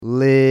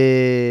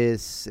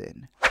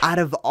Listen, out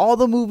of all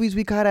the movies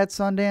we caught at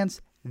Sundance,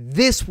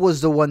 this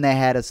was the one that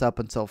had us up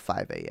until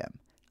 5 a.m.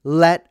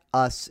 Let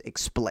us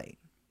explain.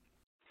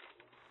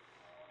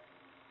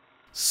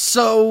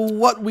 So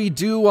what we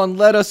do on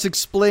Let Us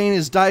Explain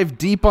is dive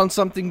deep on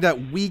something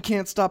that we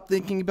can't stop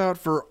thinking about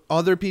for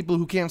other people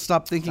who can't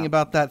stop thinking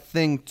about that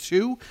thing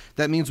too.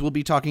 That means we'll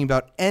be talking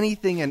about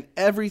anything and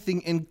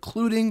everything,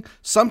 including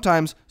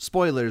sometimes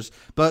spoilers.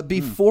 But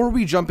before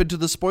we jump into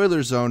the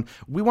spoiler zone,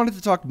 we wanted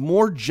to talk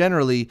more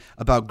generally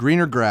about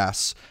greener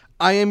grass.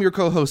 I am your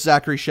co-host,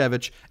 Zachary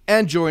Shevich,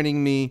 and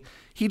joining me,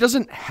 he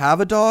doesn't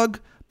have a dog,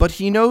 but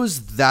he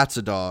knows that's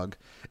a dog.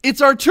 It's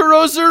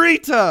Arturo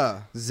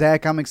Zurita.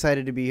 Zach, I'm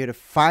excited to be here to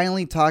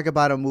finally talk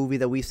about a movie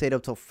that we stayed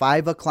up till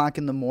 5 o'clock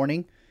in the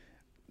morning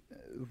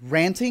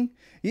ranting.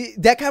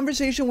 That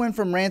conversation went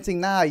from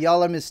ranting, nah,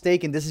 y'all are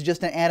mistaken, this is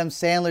just an Adam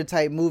Sandler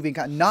type movie.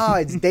 Nah,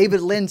 it's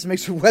David Lynch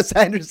mixed with Wes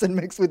Anderson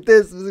mixed with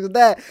this, mixed with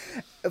that.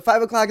 At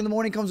 5 o'clock in the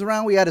morning comes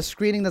around, we had a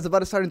screening that's about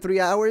to start in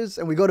 3 hours,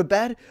 and we go to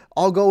bed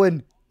all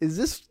going, is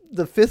this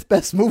the 5th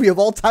best movie of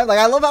all time? Like,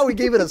 I love how we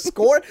gave it a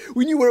score.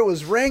 We knew where it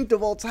was ranked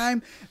of all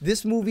time.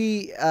 This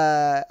movie,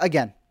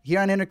 again, here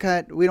on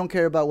Intercut, we don't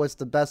care about what's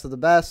the best of the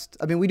best.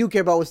 I mean, we do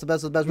care about what's the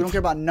best of the best. We don't care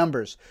about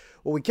numbers.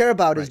 What we care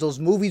about is those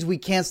movies we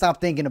can't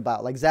stop thinking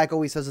about. Like Zach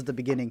always says at the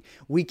beginning,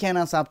 we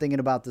cannot stop thinking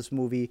about this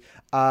movie.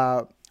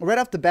 Right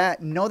off the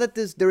bat, know that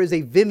there is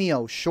a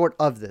Vimeo short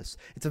of this.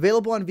 It's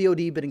available on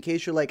VOD, but in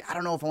case you're like, I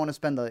don't know if I want to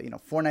spend the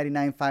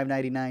 $4.99,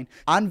 $5.99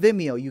 on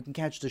Vimeo, you can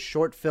catch the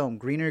short film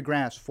Greener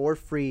Grass for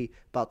free,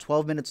 about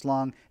 12 minutes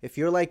long. If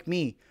you're like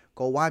me,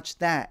 go watch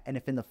that, and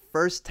if in the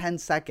first 10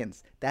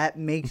 seconds that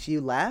makes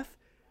you laugh,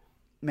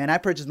 man, I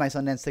purchased my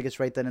Sundance tickets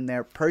right then and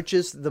there.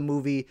 Purchase the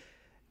movie.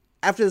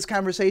 After this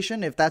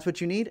conversation, if that's what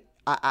you need,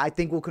 I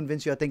think we'll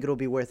convince you. I think it'll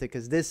be worth it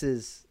because this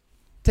is...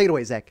 Take it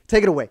away, Zach.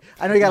 Take it away.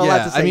 I know you got a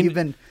lot to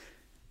say.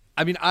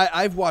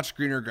 I've watched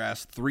Greener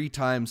Grass 3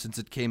 times since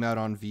it came out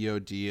on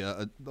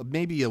VOD,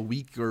 maybe a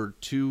week or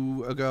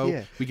 2 ago.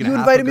 Yeah. You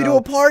invited me to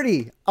a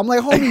party. I'm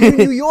like, homie, you're in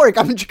New York.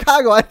 I'm in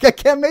Chicago. I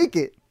can't make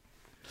it.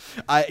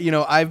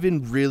 I've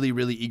been really,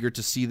 really eager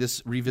to see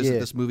revisit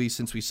this movie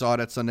since we saw it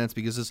at Sundance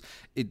because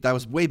that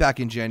was way back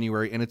in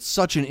January, and it's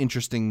such an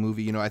interesting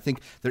movie. I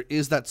think there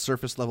is that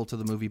surface level to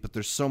the movie, but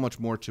there's so much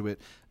more to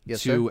it.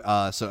 Yes, so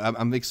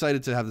I'm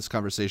excited to have this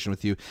conversation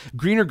with you.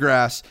 Greener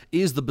Grass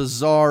is the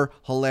bizarre,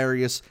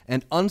 hilarious,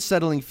 and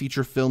unsettling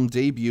feature film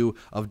debut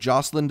of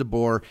Jocelyn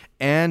DeBoer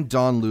and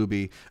Don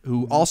Luby,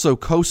 who also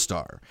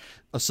co-star.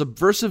 A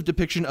subversive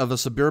depiction of a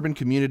suburban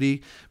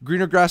community,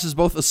 Greener Grass is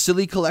both a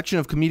silly collection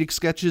of comedic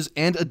sketches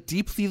and a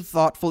deeply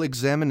thoughtful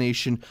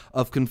examination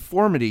of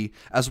conformity,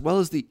 as well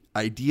as the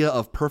idea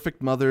of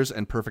perfect mothers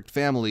and perfect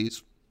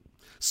families.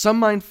 Some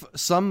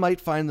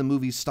might find the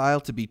movie's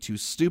style to be too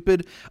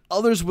stupid.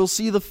 Others will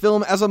see the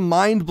film as a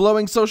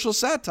mind-blowing social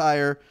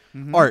satire.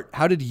 Art,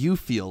 how did you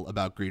feel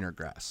about Greener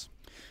Grass?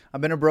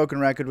 I've been a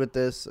broken record with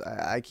this.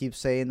 I keep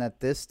saying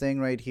that this thing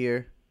right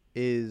here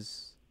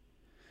is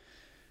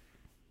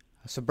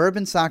a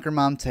suburban soccer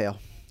mom tale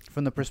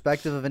from the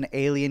perspective of an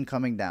alien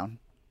coming down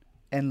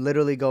and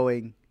literally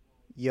going,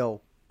 yo,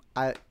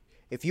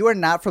 if you are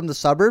not from the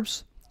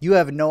suburbs, you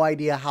have no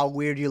idea how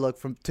weird you look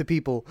to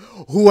people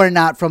who are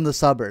not from the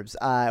suburbs.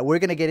 We're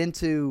going to get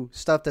into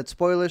stuff that's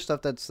spoilers,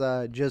 stuff that's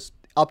just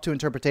up to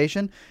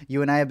interpretation.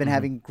 You and I have been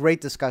having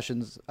great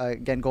discussions,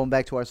 again, going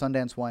back to our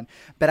Sundance one.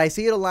 But I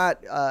see it a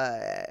lot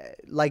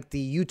like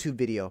the YouTube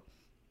video.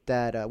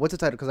 That what's the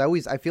title?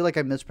 Because I feel like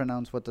I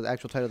mispronounce what the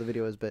actual title of the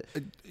video is, but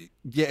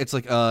yeah, it's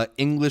like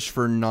English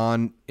for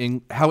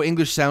how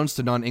English sounds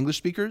to non-English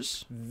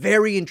speakers.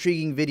 Very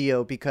intriguing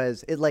video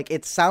because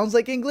it sounds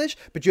like English,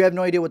 but you have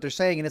no idea what they're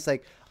saying, and it's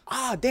like,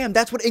 damn,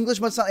 that's what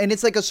English must sound. And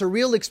it's like a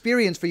surreal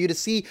experience for you to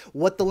see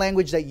what the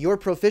language that you're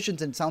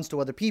proficient in sounds to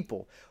other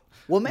people.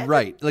 Well, man,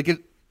 right?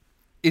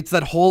 It's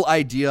that whole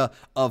idea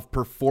of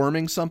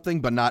performing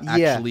something but not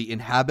actually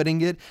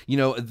inhabiting it.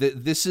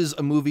 This is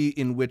a movie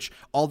in which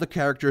all the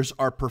characters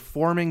are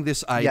performing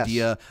this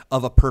idea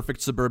of a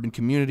perfect suburban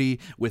community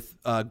with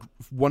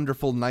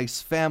wonderful,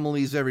 nice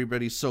families.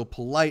 Everybody's so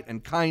polite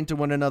and kind to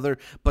one another,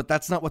 but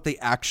that's not what they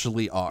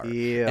actually are.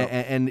 Yeah.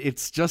 And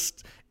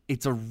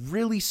it's a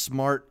really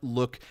smart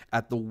look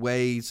at the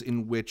ways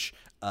in which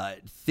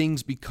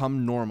things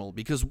become normal,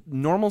 because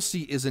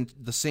normalcy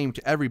isn't the same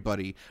to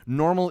everybody.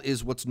 Normal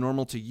is what's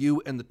normal to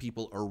you and the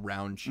people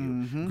around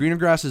you. Greener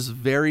Grass is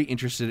very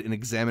interested in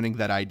examining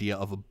that idea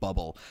of a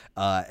bubble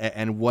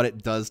and what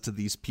it does to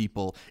these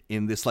people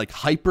in this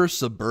hyper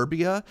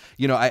suburbia.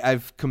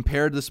 I've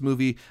compared this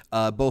movie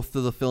both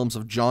to the films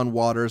of John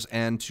Waters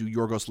and to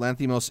Yorgos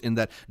Lanthimos, in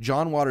that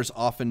John Waters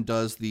often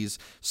does these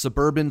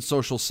suburban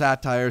social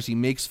satires. He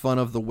makes fun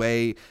of the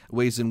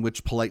ways in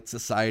which polite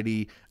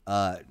society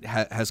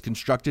has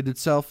constructed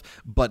itself,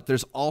 but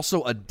there's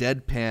also a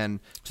deadpan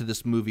to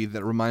this movie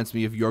that reminds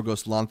me of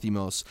Yorgos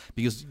Lanthimos,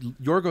 because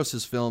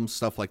Yorgos' films,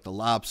 stuff like The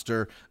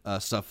Lobster,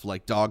 stuff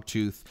like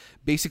Dogtooth,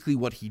 basically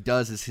what he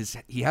does is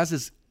he has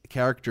his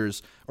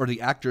characters, or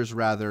the actors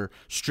rather,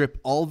 strip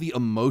all the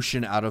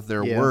emotion out of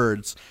their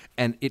words,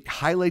 and it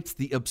highlights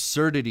the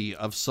absurdity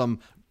of some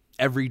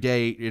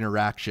everyday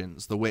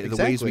interactions, the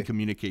ways we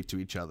communicate to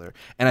each other.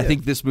 And I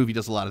think this movie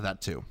does a lot of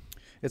that too.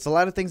 It's a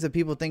lot of things that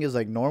people think is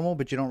like normal,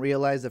 but you don't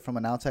realize that from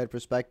an outside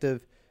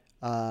perspective,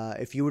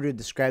 if you were to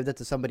describe that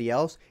to somebody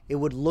else, it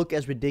would look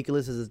as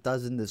ridiculous as it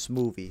does in this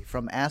movie.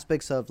 From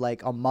aspects of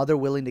like a mother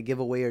willing to give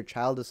away her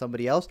child to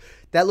somebody else,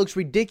 that looks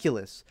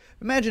ridiculous.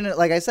 Imagine it,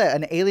 like I said,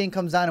 an alien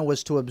comes down and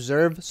was to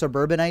observe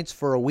suburbanites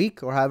for a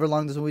week or however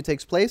long this movie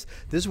takes place.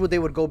 This is what they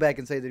would go back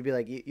and say. They'd be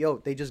like, yo,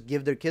 they just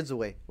give their kids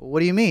away. What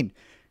do you mean?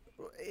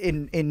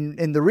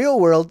 In the real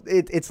world,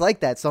 it's like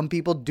that. Some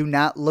people do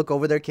not look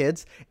over their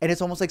kids, and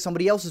it's almost like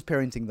somebody else is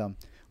parenting them.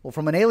 Well,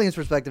 from an alien's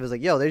perspective, it's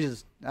like, yo, they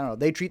just, I don't know,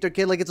 they treat their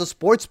kid like it's a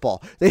sports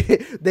ball.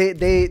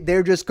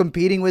 They're just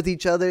competing with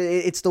each other.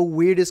 It's the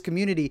weirdest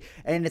community,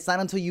 and it's not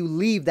until you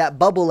leave that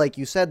bubble, like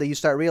you said, that you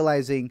start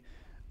realizing,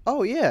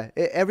 oh yeah,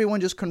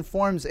 everyone just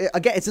conforms.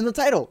 Again, it's in the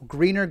title,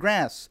 Greener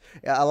Grass.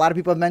 A lot of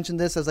people have mentioned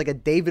this as like a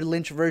David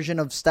Lynch version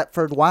of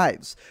Stepford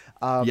Wives.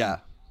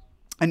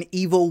 An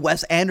evil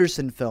Wes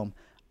Anderson film.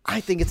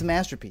 I think it's a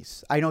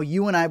masterpiece. I know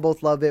you and I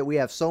both love it. We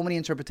have so many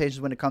interpretations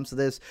when it comes to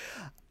this.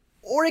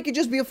 Or it could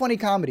just be a funny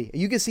comedy.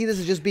 You can see this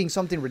as just being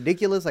something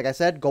ridiculous. Like I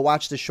said, go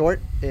watch the short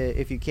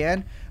if you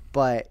can.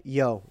 But,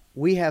 yo,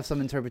 we have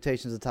some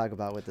interpretations to talk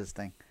about with this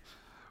thing.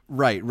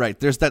 Right.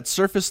 There's that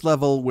surface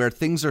level where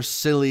things are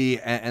silly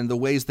and the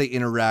ways they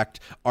interact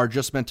are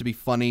just meant to be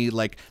funny.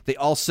 Like they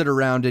all sit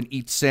around and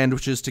eat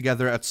sandwiches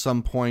together at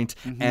some point,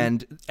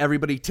 and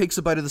everybody takes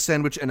a bite of the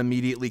sandwich and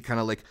immediately kind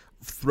of like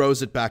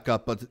throws it back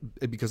up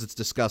because it's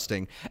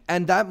disgusting.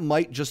 And that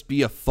might just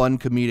be a fun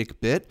comedic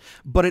bit,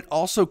 but it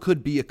also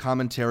could be a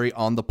commentary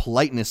on the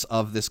politeness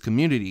of this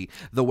community.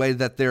 The way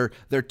that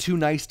they're too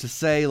nice to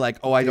say like,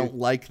 oh, I don't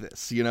like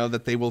this, you know,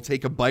 that they will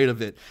take a bite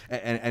of it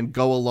and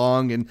go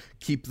along and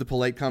keep the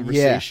polite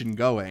conversation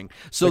going.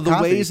 So the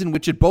ways in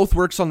which it both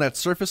works on that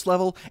surface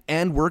level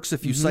and works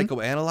if you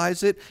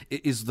psychoanalyze it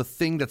is the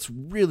thing that's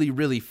really,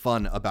 really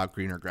fun about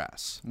Greener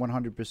Grass.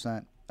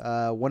 100%.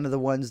 One of the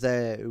ones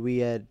that we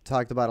had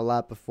talked about a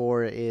lot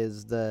before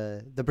is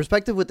the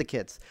perspective with the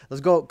kids.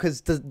 Let's go,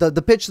 because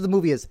the pitch of the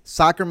movie is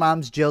soccer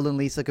moms Jill and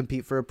Lisa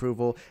compete for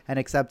approval and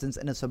acceptance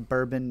in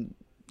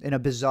a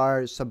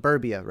bizarre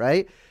suburbia,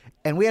 right?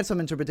 And we had some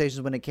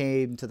interpretations when it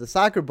came to the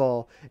soccer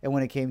ball and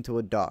when it came to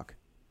a dog.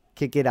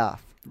 Kick it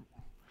off.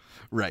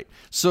 Right.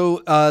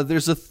 So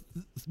there's a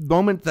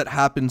moment that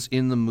happens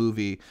in the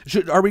movie.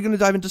 Are we going to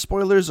dive into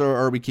spoilers, or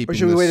are we keeping? Or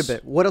should we wait a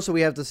bit? What else do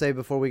we have to say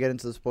before we get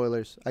into the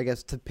spoilers? I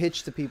guess to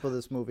pitch to people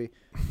this movie.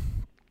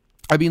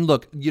 I mean,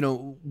 look, you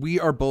know, we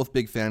are both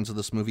big fans of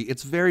this movie.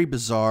 It's very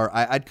bizarre.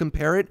 I'd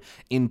compare it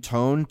in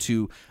tone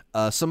to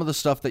some of the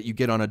stuff that you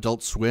get on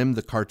Adult Swim,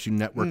 the Cartoon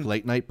Network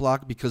late night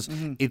block, because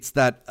it's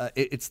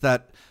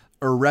that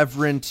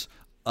irreverent,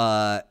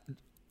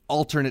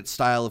 alternate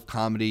style of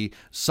comedy.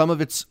 Some of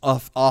it's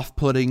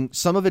off-putting,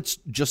 some of it's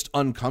just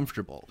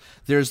uncomfortable.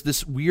 There's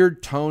this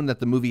weird tone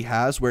that the movie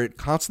has where it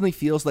constantly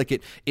feels like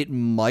it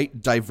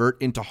might divert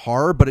into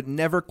horror, but it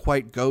never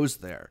quite goes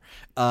there.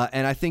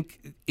 And I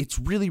think it's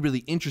really, really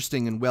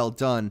interesting and well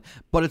done,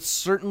 but it's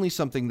certainly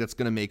something that's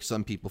going to make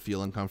some people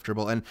feel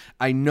uncomfortable. And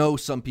I know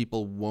some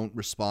people won't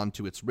respond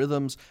to its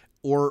rhythms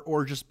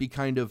or just be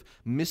kind of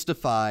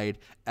mystified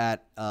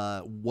at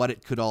what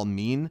it could all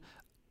mean.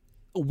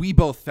 We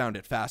both found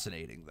it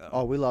fascinating, though.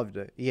 Oh, we loved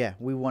it. Yeah,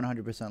 we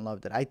 100%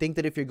 loved it. I think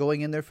that if you're going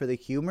in there for the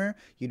humor,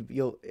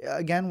 you'll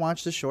again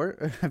watch the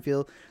short. I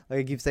feel like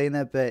I keep saying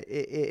that, but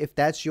if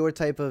that's your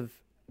type of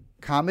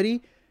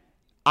comedy,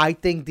 I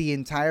think the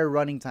entire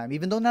running time,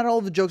 even though not all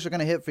of the jokes are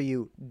going to hit for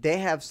you, they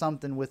have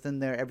something within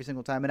there every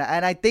single time. And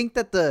I think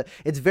that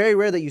it's very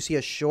rare that you see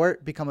a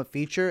short become a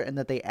feature and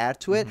that they add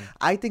to it.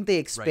 I think they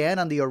expand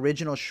on the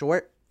original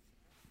short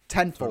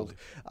tenfold.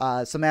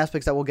 Totally. Some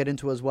aspects that we'll get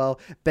into as well.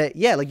 But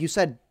yeah, like you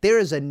said, there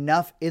is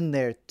enough in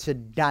there to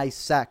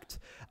dissect.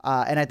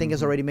 And I think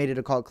it's already made it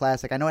a cult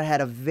classic. I know it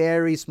had a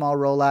very small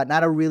rollout,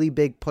 not a really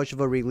big push of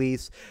a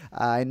release.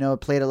 I know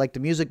it played at like the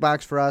music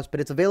box for us, but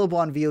it's available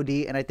on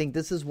VOD. And I think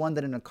this is one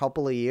that in a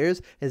couple of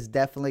years is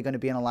definitely going to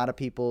be in a lot of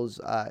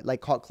people's like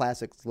cult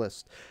classics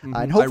list.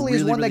 And hopefully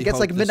is one that gets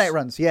like midnight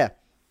runs. Yeah.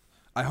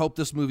 I hope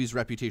this movie's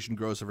reputation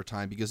grows over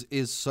time because it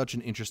is such an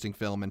interesting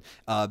film. And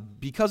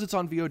because it's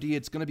on VOD,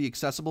 it's going to be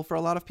accessible for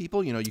a lot of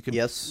people. You know, you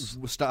can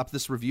stop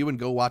this review and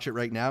go watch it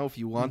right now if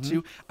you want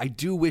to. I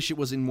do wish it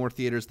was in more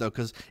theaters, though,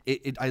 because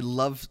I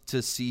love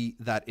to see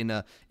that in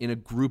a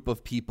group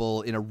of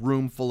people, in a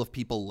room full of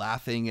people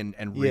laughing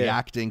and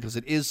reacting, because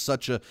it is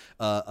such a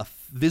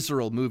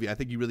visceral movie. I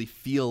think you really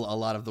feel a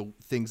lot of the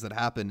things that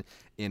happen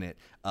in it,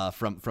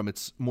 from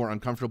its more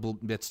uncomfortable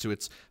bits to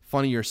its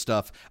funnier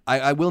stuff.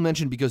 I will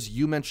mention, because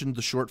you mentioned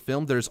the short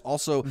film, there's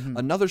also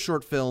another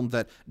short film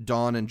that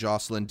Dawn and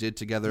Jocelyn did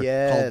together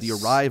called The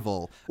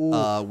Arrival,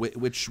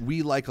 which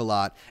we like a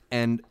lot.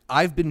 And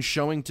I've been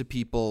showing to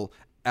people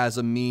as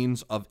a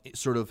means of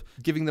sort of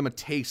giving them a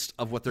taste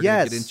of what they're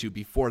going to get Yes. into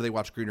before they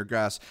watch Greener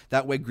Grass.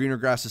 That way, Greener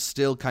Grass is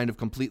still kind of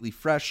completely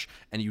fresh,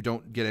 and you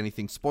don't get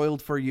anything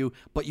spoiled for you,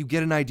 but you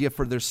get an idea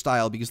for their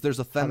style, because there's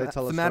a How they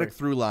tell a thematic story.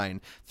 through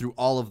line through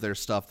all of their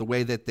stuff. The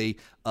way that they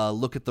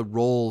look at the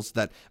roles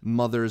that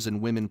mothers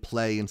and women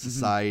play in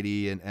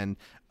society, and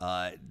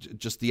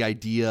just the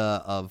idea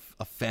of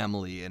a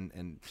family,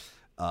 and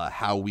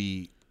how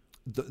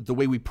the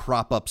way we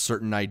prop up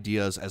certain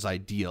ideas as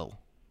ideal.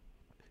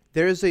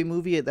 There is a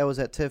movie that was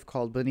at TIFF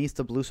called Beneath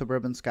the Blue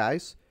Suburban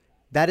Skies.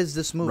 That is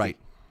this movie. Right.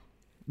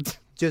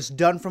 Just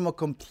done from a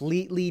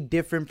completely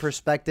different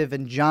perspective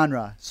and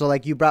genre. So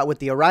like you brought with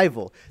The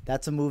Arrival,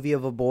 that's a movie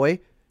of a boy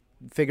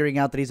figuring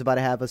out that he's about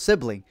to have a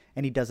sibling,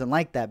 and he doesn't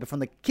like that. But from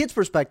the kid's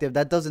perspective,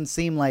 that doesn't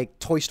seem like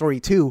Toy Story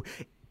 2.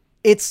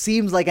 It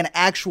seems like an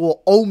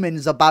actual omen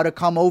is about to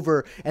come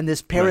over, and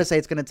this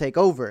parasite's going to take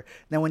over.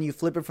 Then when you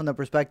flip it from the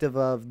perspective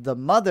of the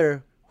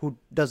mother, who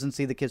doesn't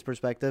see the kid's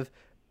perspective,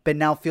 but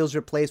now feels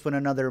replaced when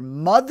another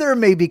mother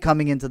may be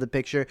coming into the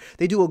picture,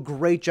 they do a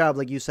great job,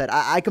 like you said.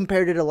 I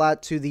compared it a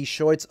lot to the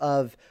shorts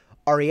of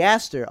Ari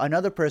Aster,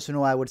 another person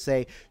who I would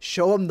say,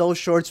 show him those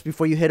shorts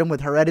before you hit him with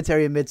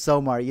Hereditary and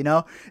Midsommar, you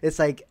know? It's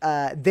like,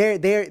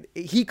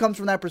 he comes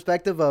from that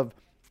perspective of,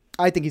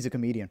 I think he's a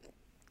comedian,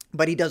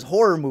 but he does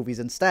horror movies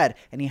instead,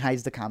 and he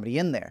hides the comedy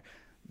in there.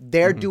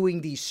 They're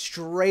doing these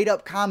straight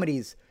up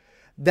comedies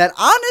that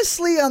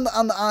honestly on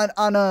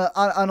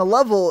a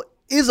level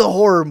is a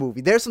horror movie.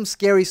 There's some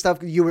scary stuff.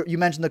 You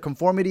mentioned the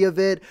conformity of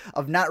it,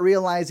 of not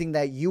realizing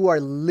that you are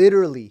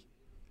literally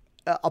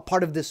a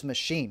part of this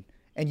machine,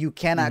 and you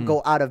cannot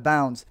go out of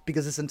bounds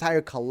because this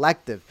entire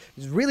collective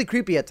is really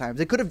creepy at times.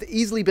 It could have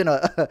easily been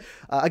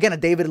a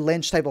David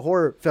Lynch type of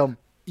horror film.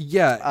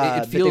 Yeah, that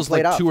it they feels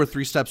like played 2 or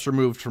 3 steps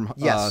removed from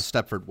Yes.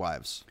 Stepford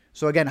Wives.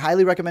 So again,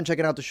 highly recommend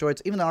checking out the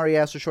shorts. Even the Ari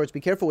Aster shorts. Be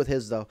careful with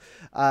his though.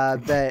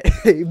 But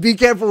be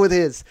careful with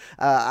his.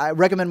 I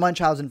recommend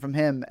Munchausen from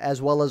him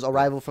as well as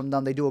Arrival from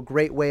them. They do a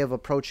great way of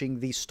approaching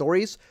these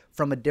stories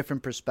from a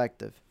different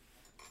perspective.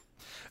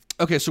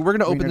 Okay, so we're going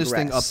to open Greener this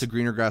thing up Grass. to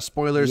Greener Grass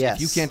spoilers. Yes.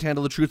 If you can't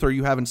handle the truth or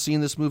you haven't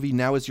seen this movie,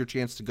 now is your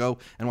chance to go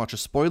and watch a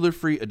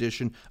spoiler-free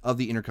edition of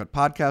the Intercut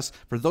podcast.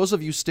 For those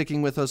of you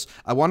sticking with us,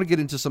 I want to get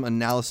into some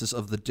analysis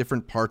of the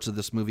different parts of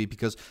this movie,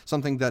 because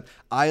something that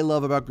I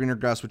love about Greener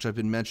Grass, which I've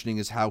been mentioning,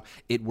 is how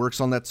it works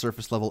on that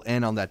surface level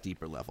and on that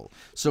deeper level.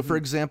 So, for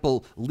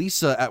example,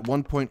 Lisa, at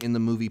one point in the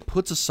movie,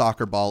 puts a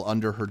soccer ball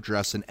under her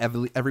dress, and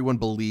everyone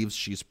believes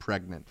she's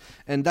pregnant.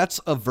 And that's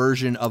a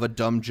version of a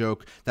dumb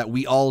joke that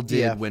we all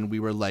did when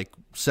we were like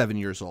 7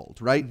 years old,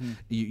 right?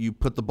 You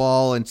put the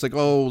ball and it's like,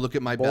 oh, look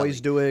at my belly. Boys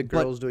do it,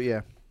 girls do it,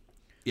 yeah.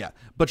 Yeah,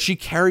 but she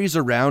carries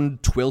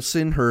around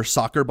Twilson, her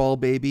soccer ball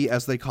baby,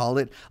 as they call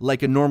it,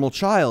 like a normal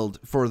child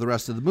for the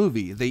rest of the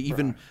movie. They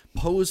even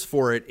pose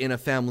for it in a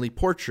family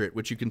portrait,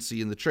 which you can see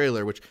in the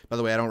trailer, which, by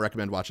the way, I don't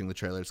recommend watching the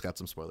trailer. It's got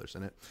some spoilers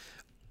in it.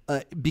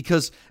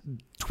 Because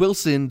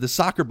Twilson, the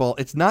soccer ball,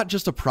 it's not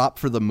just a prop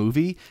for the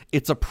movie,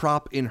 it's a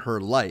prop in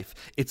her life.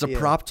 It's a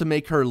prop to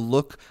make her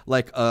look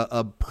like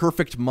a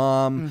perfect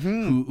mom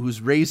who's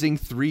raising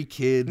 3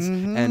 kids,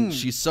 and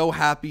she's so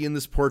happy in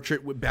this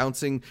portrait with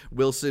bouncing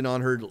Twilson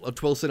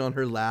on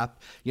her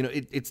lap. You know,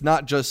 it's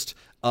not just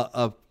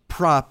a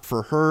prop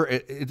for her.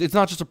 It's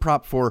not just a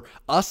prop for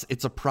us.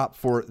 It's a prop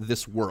for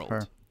this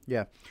world.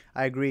 Yeah,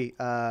 I agree.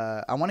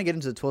 I want to get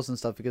into the Twilson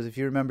stuff because if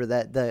you remember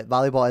that the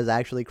volleyball is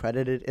actually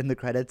credited in the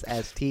credits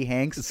as T.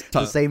 Hanks,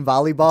 the same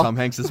volleyball Tom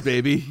Hanks's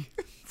baby.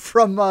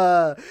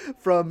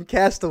 from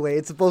Castaway.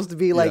 It's supposed to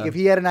be like if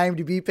he had an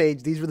IMDb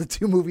page, these were the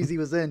 2 movies he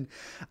was in.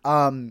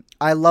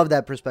 I love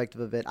that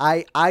perspective of it.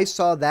 I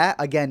saw that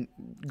again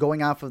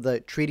going off of the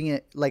treating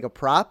it like a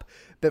prop,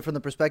 but from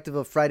the perspective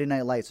of Friday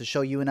Night Lights, a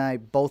show you and I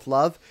both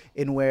love,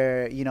 in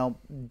where, you know,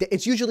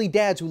 it's usually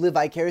dads who live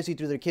vicariously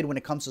through their kid when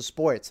it comes to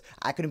sports.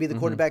 I couldn't be the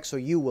quarterback, so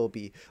you will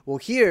be. Well,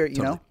 here,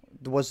 you know,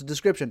 what's the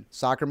description?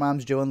 Soccer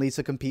moms Joe and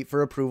Lisa compete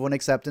for approval and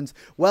acceptance.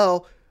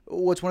 Well,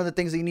 what's one of the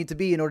things that you need to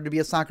be in order to be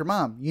a soccer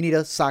mom? You need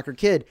a soccer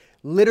kid.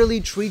 Literally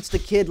treats the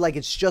kid like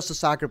it's just a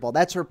soccer ball.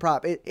 That's her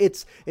prop.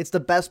 It's the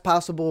best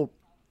possible,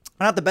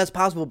 not the best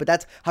possible, but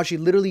that's how she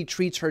literally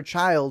treats her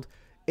child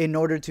in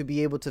order to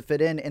be able to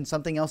fit in. And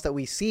something else that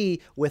we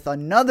see with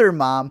another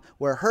mom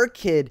where her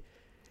kid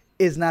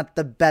is not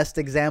the best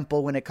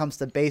example when it comes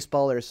to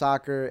baseball or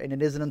soccer. And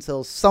it isn't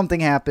until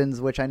something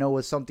happens, which I know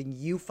was something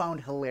you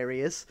found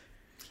hilarious.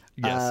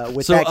 Yes.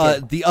 With So that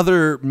kid. the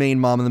other main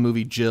mom in the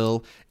movie,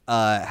 Jill,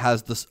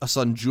 has a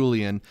son,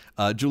 Julian.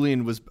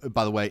 Julian was,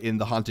 by the way, in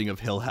The Haunting of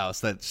Hill House.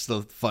 That's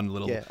the fun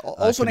little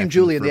also named connection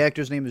Julian. for- The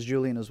actor's name is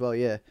Julian as well,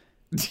 yeah.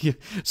 Yeah.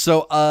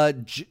 So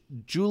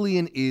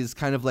Julian is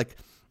kind of like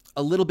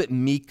a little bit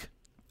meek,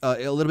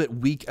 a little bit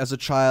weak as a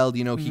child.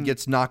 You know, he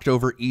gets knocked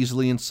over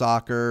easily in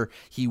soccer.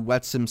 He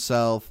wets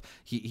himself.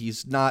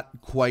 He's not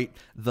quite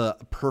the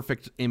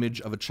perfect image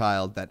of a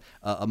child that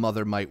a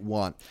mother might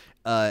want.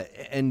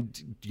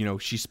 And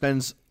she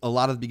spends a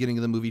lot of the beginning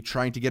of the movie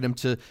trying to get him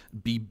to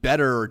be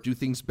better or do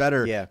things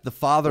better. Yeah, the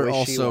father the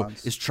way she also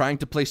wants. is trying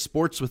to play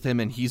sports with him,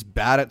 and he's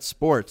bad at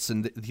sports,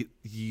 and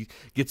he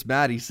gets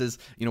mad. He says,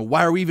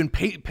 why are we even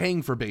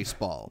paying for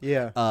baseball?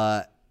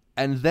 Yeah.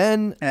 And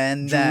then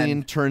And Julian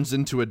then- turns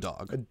into a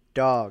dog.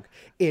 Dog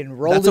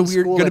enrolled That's in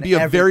school going to and be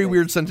a very everything.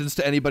 weird sentence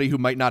to anybody who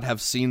might not have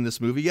seen this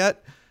movie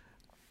yet.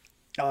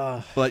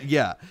 But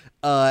yeah,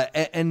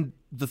 and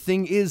the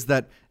thing is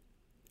that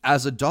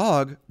as a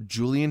dog,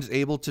 Julian's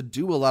able to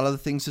do a lot of the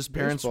things his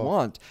parents Baseball.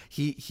 want.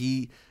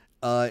 He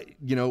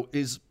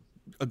is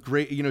a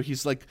great,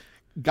 he's like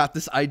got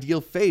this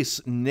ideal face.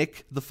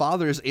 Nick, the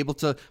father, is able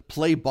to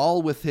play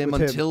ball with him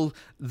until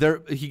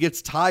he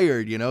gets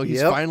tired. He's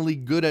Yep. finally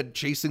good at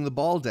chasing the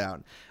ball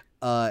down.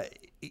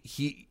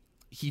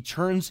 He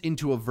turns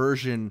into a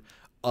version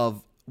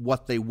of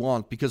what they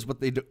want, because what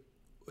they do,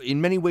 in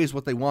many ways,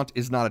 what they want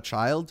is not a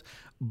child,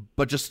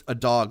 but just a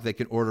dog they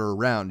can order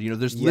around.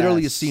 There's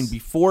literally a Yes. scene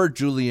before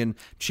Julian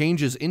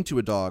changes into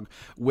a dog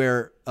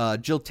where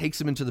Jill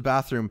takes him into the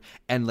bathroom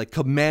and like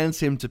commands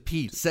him to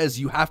pee. Says,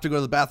 "You have to go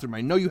to the bathroom.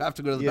 I know you have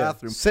to go to the Yeah.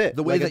 bathroom." Sit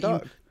the way like a that you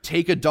dog.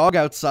 take a dog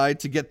outside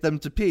to get them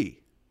to pee.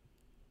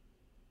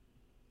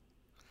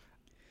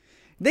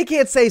 They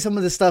can't say some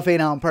of this stuff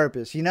ain't on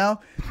purpose, Yeah,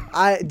 It's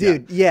I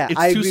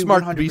too agree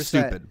smart 100%. to be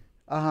stupid.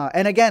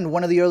 And again,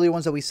 one of the earlier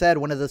ones that we said,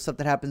 one of the stuff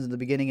that happens in the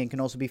beginning and can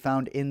also be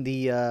found in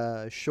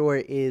the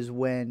short is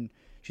when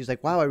she's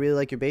like, "Wow, I really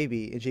like your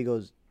baby," and she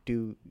goes,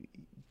 "Do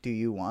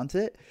you want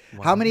it?"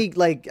 Wow. How many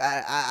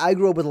I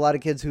grew up with a lot of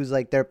kids whose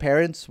like their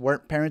parents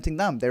weren't parenting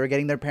them; they were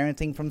getting their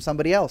parenting from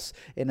somebody else.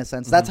 In a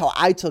sense, that's how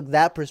I took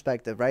that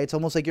perspective. Right? It's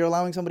almost like you're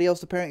allowing somebody else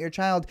to parent your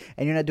child,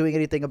 and you're not doing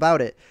anything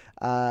about it.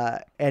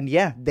 And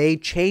yeah, they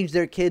change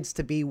their kids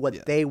to be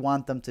what they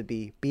want them to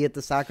be it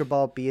the soccer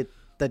ball, be it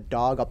the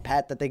dog, a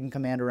pet that they can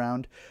command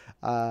around.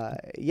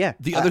 The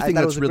other thing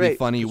that's really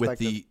funny with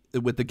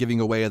the giving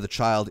away of the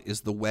child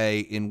is the way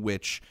in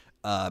which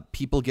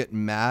people get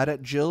mad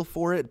at Jill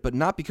for it, but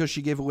not because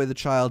she gave away the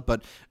child,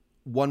 but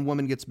one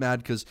woman gets mad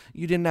because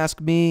you didn't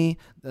ask me,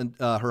 and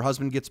her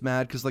husband gets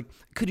mad because like,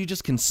 could you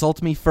just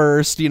consult me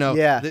first?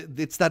 Yeah.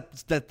 It's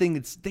that thing.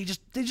 It's they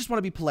just want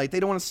to be polite.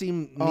 They don't want to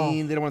seem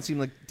mean. They don't want to seem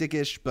like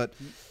dickish, but.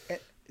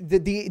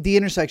 The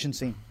intersection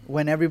scene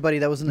when everybody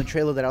that was in the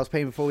trailer that I was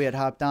playing before we had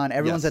hopped on,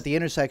 everyone's Yes. at the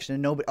intersection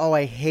and nobody.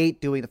 I hate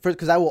doing the first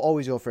because I will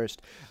always go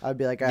first. I'd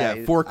be like, all Yeah,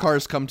 right, 4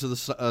 cars come to the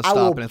stop,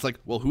 will- and it's like,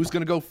 well, who's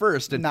going to go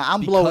first? And Nah,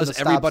 I'm blowing because the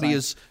stop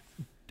everybody sign.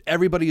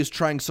 everybody is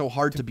trying so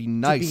hard to be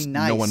nice,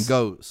 no one nice.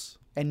 goes.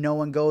 and no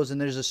one goes. And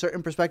there's a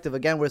certain perspective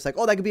again where it's like,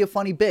 oh, that could be a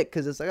funny bit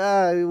because it's like,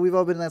 we've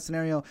all been in that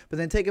scenario. But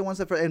then take it one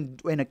step further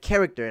and in a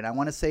character, and I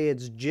want to say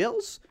it's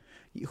Jill's,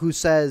 who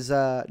says,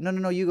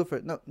 no, you go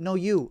first. No,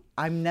 you.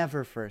 I'm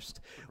never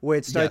first. Where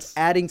it starts Yes.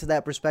 adding to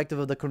that perspective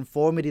of the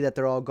conformity that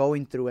they're all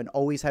going through and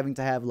always having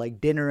to have like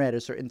dinner at a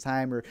certain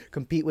time or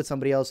compete with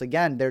somebody else.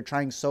 Again, they're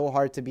trying so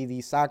hard to be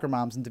these soccer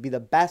moms and to be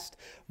the best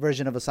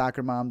version of a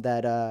soccer mom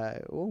that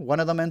one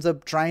of them ends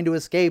up trying to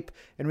escape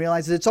and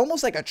realizes it's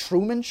almost like a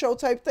Truman Show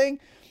type thing.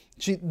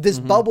 This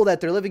bubble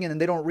that they're living in, and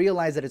they don't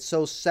realize that it's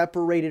so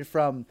separated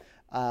from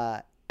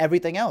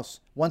everything else.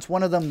 Once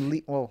one of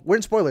them, we're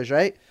in spoilers,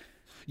 right?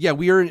 Yeah,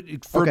 we are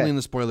firmly Okay. in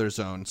the spoiler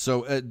zone.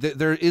 So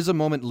there is a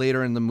moment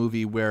later in the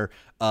movie where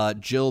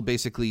Jill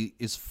basically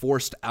is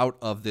forced out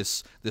of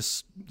this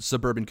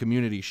suburban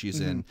community she's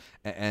in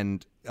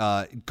and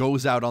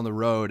goes out on the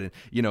road.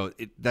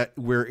 And, that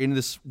we're in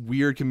this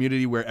weird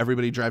community where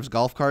everybody drives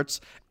golf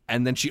carts.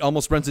 And then she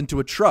almost runs into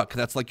a truck.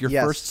 That's like your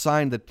Yes. first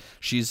sign that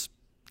she's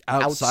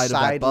outside of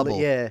that bubble.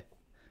 Yeah.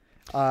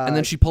 And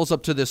then she pulls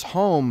up to this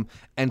home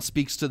and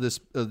speaks to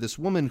this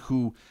woman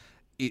who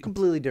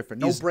Completely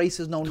different. No is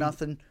braces, no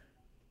nothing.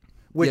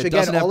 Which yeah, again,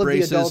 doesn't have all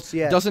braces, of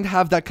the adults, doesn't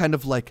have that kind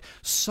of like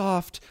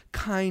soft,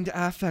 kind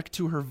affect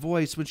to her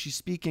voice when she's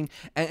speaking,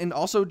 and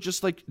also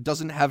just like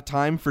doesn't have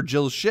time for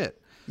Jill's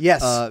shit.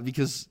 Yes.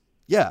 Because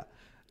yeah,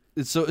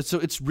 so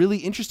it's really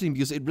interesting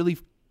because it really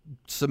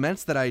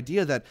cements that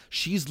idea that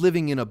she's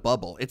living in a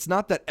bubble. It's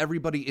not that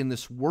everybody in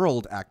this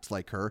world acts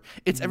like her.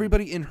 It's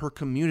everybody in her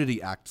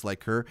community acts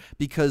like her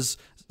because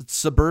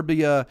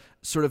suburbia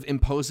sort of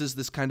imposes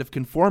this kind of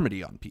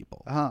conformity on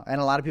people. And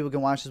a lot of people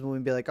can watch this movie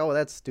and be like, "Oh,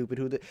 that's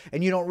stupid."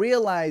 And you don't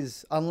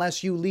realize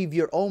unless you leave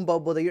your own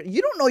bubble that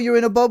you don't know you're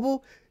in a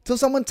bubble till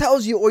someone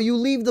tells you or you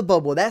leave the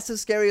bubble. That's the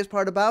scariest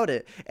part about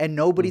it. And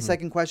nobody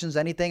second questions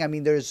anything. I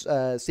mean, there's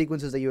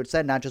sequences that you had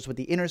said, not just with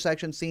the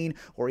intersection scene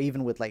or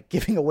even with like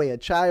giving away a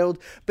child,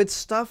 but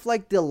stuff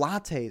like the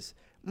lattes.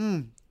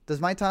 Does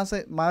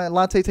my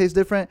latte taste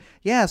different?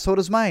 Yeah, so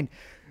does mine.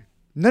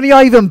 None of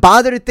y'all even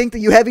bother to think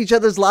that you have each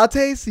other's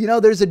lattes?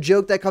 There's a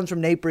joke that comes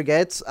from Nate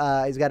Brigette's.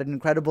 He's got an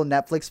incredible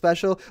Netflix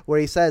special where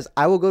he says,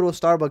 I will go to a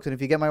Starbucks, and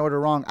if you get my order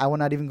wrong, I will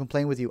not even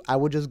complain with you. I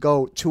will just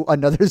go to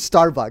another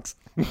Starbucks.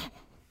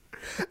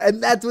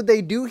 And that's what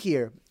they do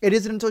here. It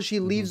isn't until she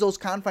leaves those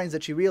confines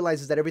that she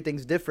realizes that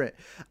everything's different.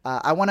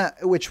 I want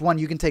to, which one,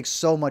 you can take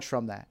so much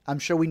from that. I'm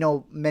sure we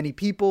know many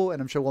people,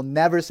 and I'm sure we'll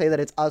never say that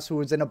it's us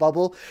who is in a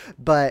bubble,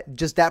 but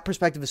just that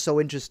perspective is so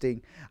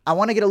interesting. I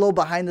want to get a little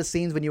behind the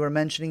scenes when you were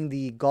mentioning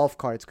the golf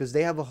carts, because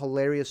they have a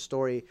hilarious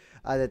story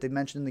that they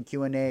mentioned in the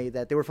Q&A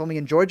that they were filming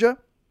in Georgia.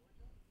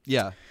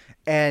 Yeah.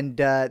 And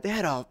they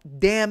had a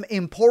damn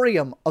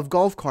emporium of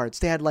golf carts.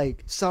 They had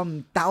like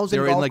some 1,000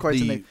 They're golf in like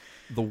carts.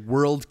 the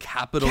world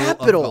capital of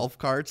golf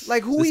carts.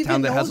 Like who this even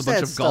town that knows has a bunch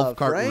that of stuff, golf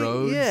cart right?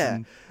 roads. Yeah.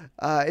 And,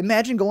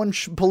 Imagine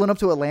pulling up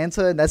to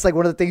Atlanta, and that's like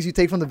one of the things you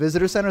take from the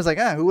visitor center. It's like,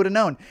 who would have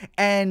known?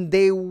 And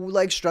they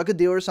like struck a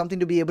deal or something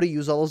to be able to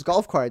use all those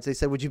golf carts. They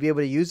said, would you be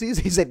able to use these?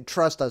 He said,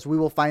 trust us, we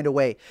will find a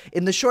way.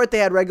 In the short, they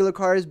had regular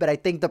cars, but I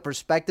think the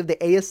perspective,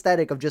 the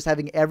aesthetic of just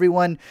having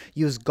everyone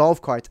use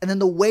golf carts, and then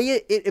the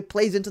way it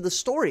plays into the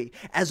story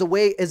as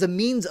a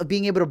means of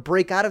being able to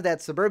break out of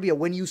that suburbia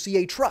when you see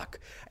a truck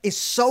is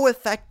so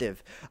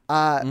effective.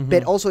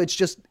 But also it's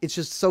just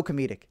so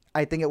comedic.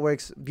 I think it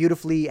works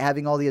beautifully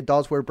having all the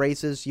adults wear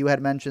braces. You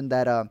had mentioned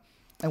that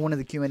in one of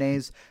the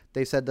Q&As,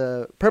 they said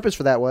the purpose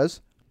for that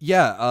was...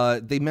 Yeah,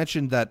 they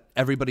mentioned that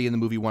everybody in the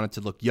movie wanted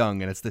to look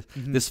young, and it's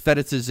this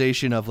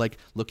fetishization of like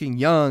looking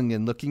young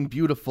and looking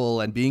beautiful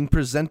and being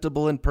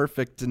presentable and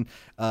perfect, and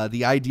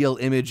the ideal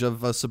image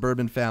of a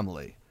suburban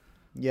family.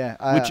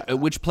 Yeah.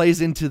 Which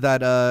plays into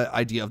that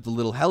idea of the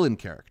little Helen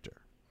character.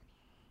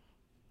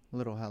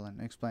 Little Helen,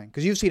 explain.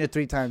 Because you've seen it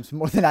 3 times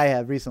more than I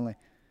have recently.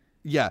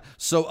 Yeah,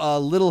 so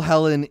Little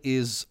Helen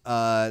is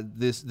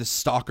this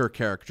stalker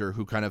character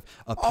who kind of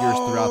appears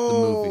throughout the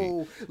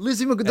movie.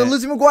 Lizzie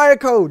McGuire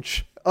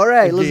coach. All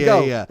right, let's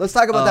go. Yeah. Let's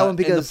talk about that one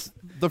because...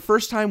 The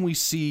first time we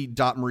see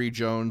Dot Marie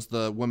Jones,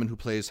 the woman who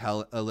plays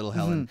Little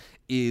Helen,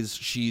 is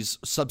she's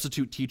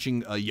substitute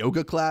teaching a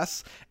yoga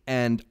class.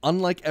 And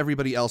unlike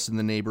everybody else in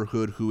the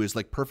neighborhood who is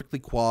like perfectly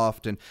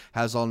coiffed and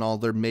has on all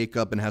their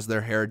makeup and has their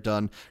hair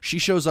done, she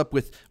shows up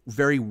with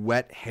very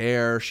wet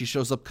hair. She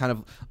shows up kind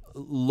of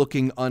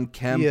looking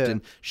unkempt,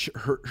 and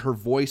her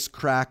voice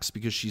cracks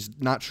because she's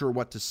not sure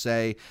what to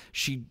say.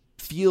 She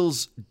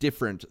feels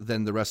different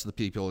than the rest of the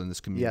people in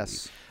this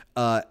community.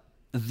 Yes.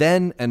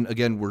 Then, and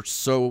again, we're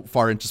so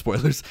far into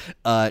spoilers,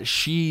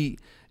 she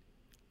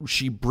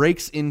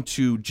breaks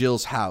into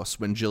Jill's house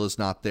when Jill is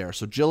not there.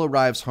 So Jill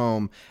arrives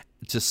home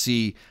to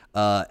see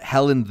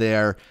Helen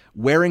there,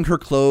 wearing her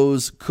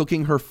clothes,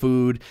 cooking her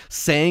food,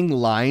 saying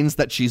lines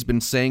that she's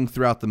been saying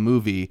throughout the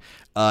movie.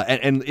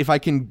 And if I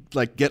can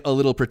like get a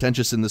little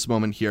pretentious in this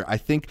moment here, I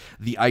think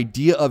the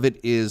idea of it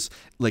is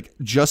like,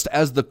 just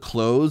as the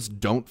clothes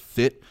don't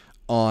fit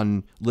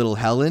on Little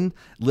Helen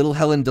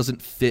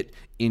doesn't fit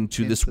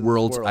into this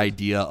world's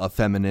idea of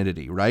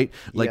femininity, right?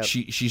 Like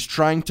she's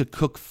trying to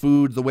cook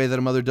food the way that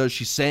a mother does.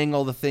 She's saying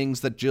all the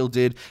things that Jill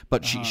did,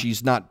 but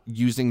she's not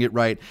using it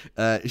right.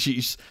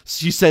 She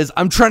says,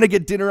 "I'm trying to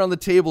get dinner on the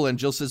table," and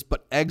Jill says,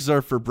 "But eggs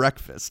are for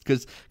breakfast,"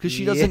 because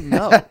she doesn't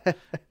know.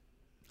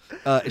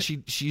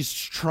 She's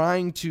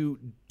trying to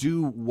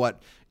do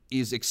what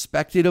is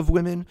expected of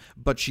women,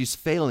 but she's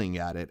failing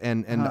at it,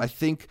 and I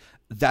think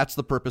that's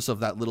the purpose of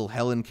that Little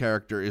Helen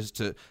character, is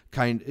to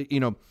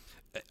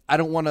I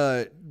don't want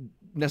to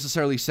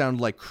necessarily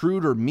sound like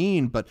crude or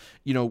mean, but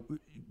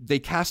they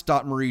cast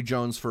Dot Marie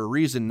Jones for a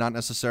reason, not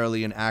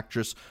necessarily an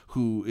actress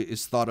who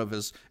is thought of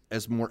as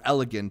more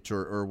elegant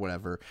or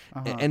whatever.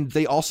 And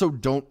they also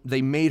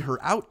they made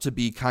her out to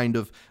be kind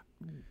of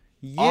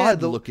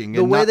odd looking.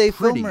 The and way not they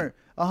pretty. film her.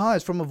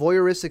 It's from a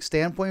voyeuristic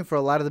standpoint for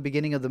a lot of the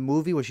beginning of the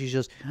movie, where she's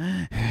just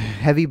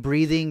heavy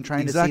breathing,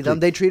 trying to see them.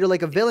 They treat her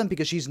like a villain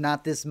because she's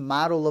not this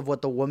model of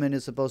what the woman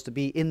is supposed to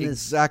be in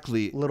this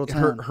little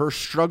town. Her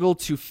struggle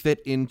to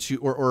fit into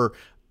or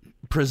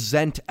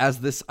present as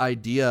this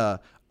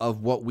idea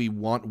of what we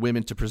want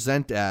women to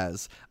present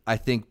as, I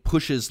think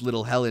pushes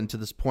Little Helen to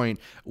this point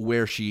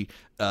where she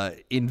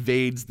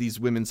invades these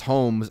women's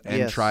homes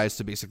and tries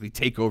to basically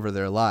take over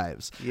their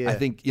lives. I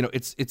think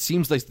it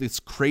seems like this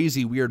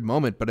crazy weird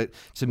moment, but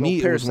to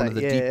me it was one of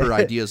the deeper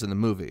ideas in the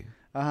movie.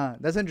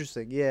 That's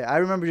interesting. Yeah, I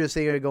remember just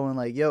sitting here going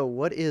like, "Yo,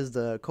 what is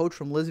the coach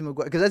from Lizzie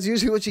McGuire?" Because that's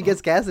usually what she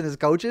gets cast in as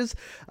coaches.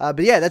 But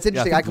yeah, that's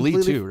interesting. Yeah, I think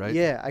Glee too, right?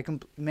 Yeah,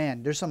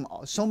 man, there's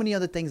so many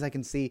other things I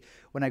can see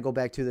when I go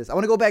back to this. I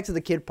want to go back to the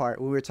kid part.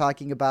 We were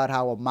talking about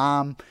how a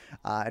mom,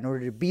 in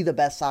order to be the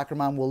best soccer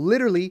mom, will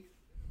literally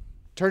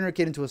turn her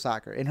kid into a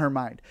soccer in her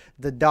mind.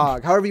 The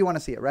dog, however you want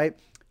to see it, right?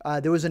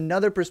 There was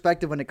another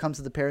perspective when it comes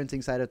to the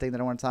parenting side of things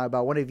that I want to talk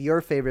about. One of your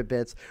favorite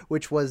bits,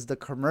 which was the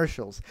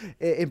commercials.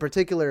 In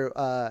particular,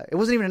 it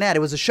wasn't even an ad. It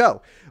was a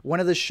show. One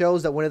of the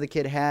shows that one of the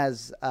kid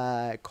has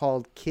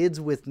called Kids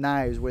with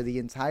Knives, where the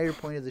entire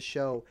point of the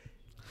show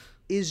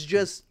is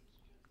just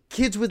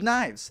kids with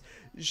knives,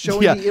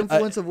 showing the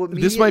influence of what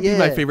media... This might be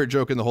my favorite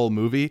joke in the whole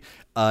movie,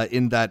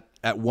 in that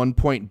at one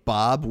point,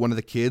 Bob, one of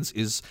the kids,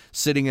 is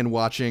sitting and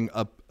watching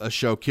a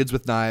show, Kids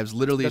with Knives.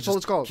 Literally, That's it's just all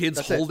it's called. kids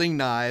That's holding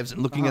knives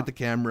and looking at the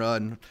camera.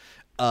 And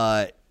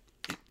up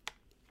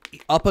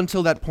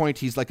until that point,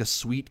 he's like a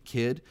sweet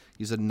kid.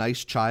 He's a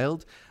nice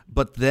child.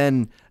 But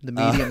then... The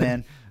media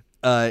man.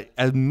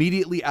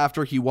 immediately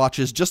after he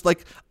watches just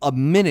like a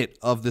minute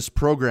of this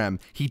program,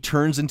 he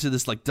turns into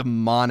this like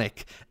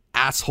demonic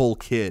asshole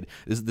kid,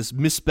 is this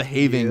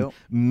misbehaving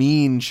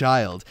mean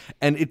child.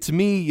 And it, to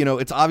me, you know,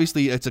 it's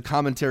obviously it's a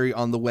commentary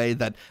on the way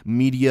that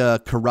media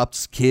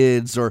corrupts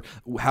kids, or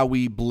how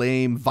we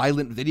blame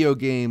violent video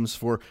games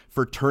for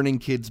turning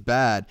kids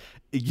bad.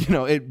 You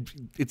know,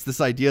 it's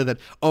this idea that,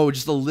 oh,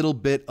 just a little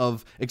bit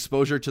of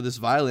exposure to this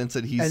violence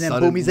and he's then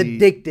suddenly boom, he's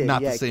addicted.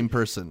 Not the same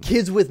person.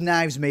 Kids with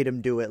knives made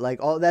him do it. Like,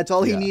 that's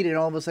all he needed, and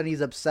all of a sudden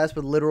he's obsessed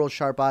with literal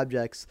sharp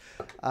objects.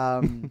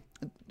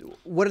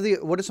 What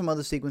are some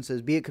other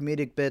sequences, be it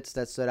comedic bits,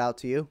 that stood out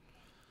to you?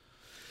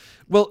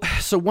 Well,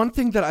 so one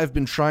thing that I've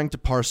been trying to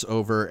parse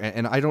over,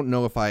 and I don't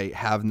know if I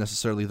have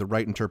necessarily the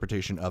right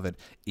interpretation of it,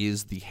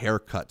 is the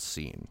haircut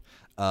scene.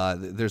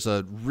 There's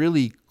a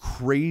really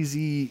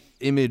crazy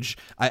image.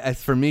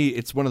 For me,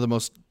 it's one of the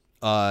most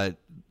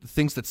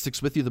things that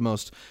sticks with you the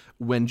most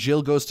when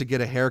Jill goes to get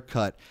a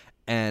haircut,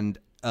 and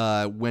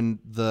when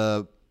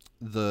the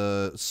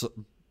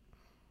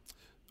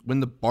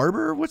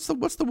barber, what's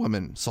the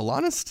woman,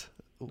 salonist?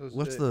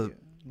 What's the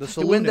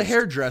salonist?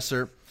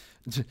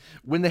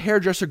 When the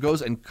hairdresser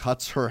goes and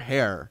cuts her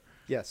hair,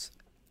 yes,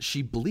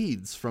 she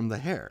bleeds from the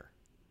hair.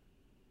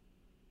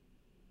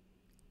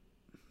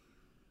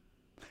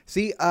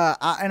 See,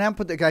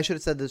 I should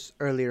have said this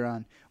earlier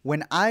on.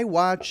 When I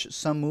watch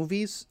some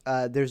movies,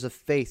 there's a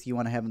faith you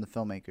want to have in the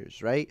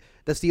filmmakers, right?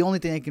 That's the only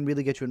thing that can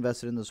really get you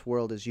invested in this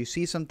world, is you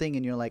see something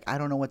and you're like, I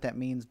don't know what that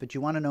means, but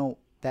you want to know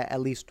that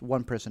at least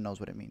one person knows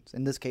what it means.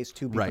 In this case,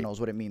 two people knows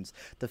what it means.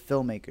 The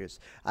filmmakers.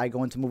 I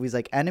go into movies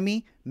like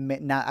Enemy.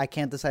 I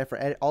can't decide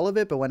for all of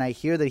it, but when I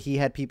hear that he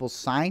had people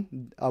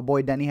sign, our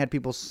boy Denny had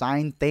people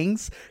sign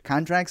things,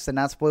 contracts, to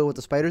not spoil what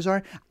the spiders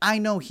are, I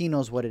know he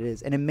knows what it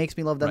is, and it makes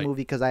me love that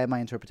movie because I have my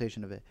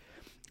interpretation of it.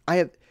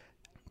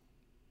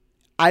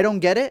 I don't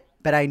get it,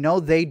 but I know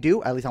they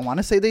do. At least I want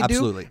to say they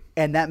Absolutely. do.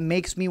 And that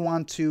makes me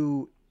want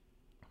to...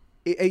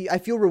 I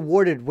feel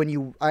rewarded when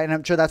you... And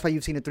I'm sure that's why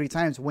you've seen it 3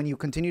 times. When you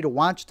continue to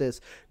watch this,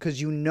 because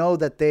you know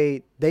that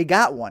they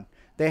got one.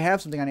 They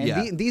have something on it.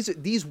 Yeah. And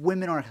these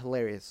women are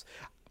hilarious.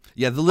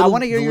 Yeah, the little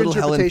Helen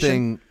interpretation.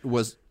 thing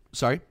was...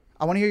 Sorry?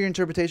 I want to hear your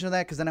interpretation of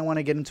that, because then I want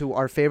to get into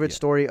our favorite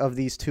story of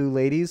these 2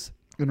 ladies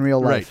in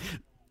real life. Right.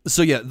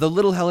 So yeah, the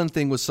little Helen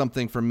thing was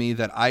something for me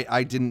that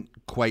I didn't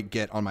quite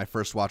get on my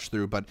first watch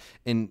through, but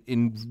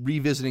in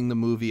revisiting the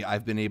movie,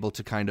 I've been able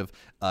to kind of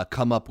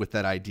come up with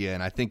that idea,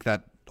 and I think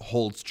that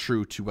holds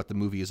true to what the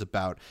movie is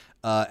about.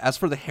 As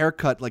for the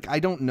haircut, like, I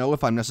don't know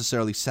if I'm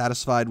necessarily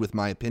satisfied with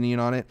my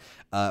opinion on it.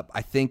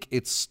 I think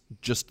it's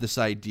just this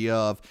idea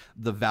of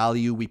the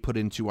value we put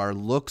into our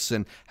looks,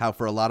 and how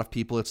for a lot of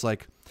people it's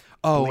like,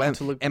 oh,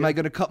 am I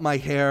going to cut my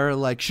hair?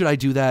 Like, should I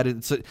do that?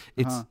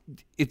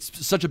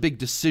 It's such a big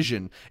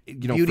decision.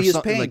 You know, beauty is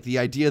pain. Like the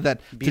idea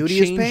that beauty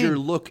to change your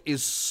look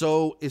is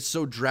so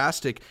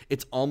drastic.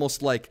 It's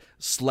almost like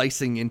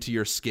slicing into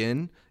your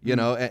skin. You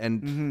know,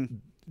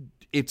 and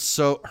it's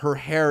so, her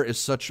hair is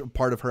such a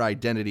part of her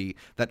identity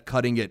that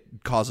cutting it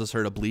causes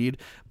her to bleed.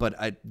 But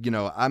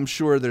I'm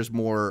sure there's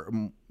more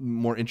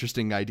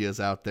interesting ideas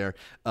out there.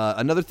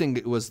 Another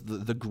thing was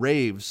the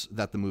graves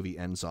that the movie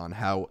ends on.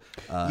 How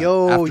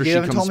you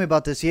haven't told me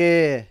about this.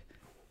 Yeah.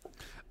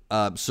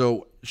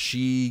 So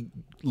she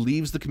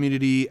leaves the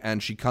community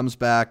and she comes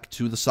back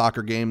to the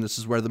soccer game. This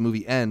is where the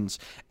movie ends,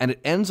 and it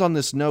ends on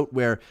this note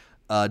where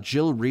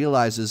Jill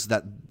realizes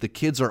that the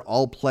kids are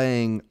all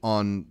playing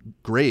on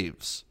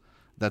graves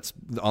that's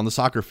on the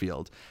soccer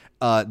field.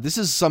 This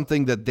is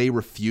something that they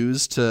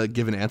refused to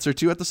give an answer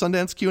to at the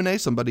Sundance Q&A.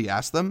 Somebody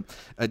asked them.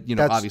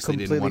 Obviously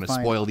they didn't want to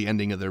spoil the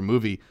ending of their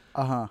movie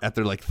at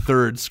their like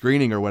 3rd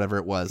screening or whatever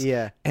it was.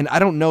 Yeah. And I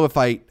don't know if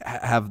I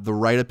have the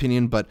right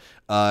opinion, but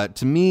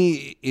to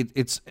me,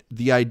 it's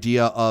the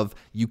idea of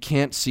you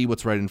can't see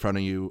what's right in front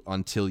of you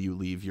until you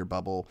leave your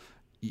bubble.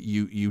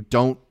 You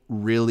don't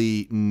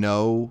really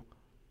know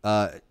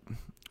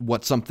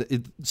what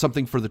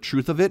something for the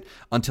truth of it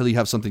until you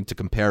have something to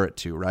compare it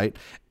to, right?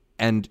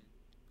 And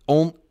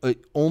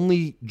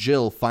only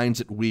Jill finds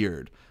it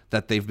weird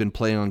that they've been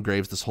playing on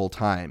graves this whole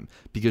time,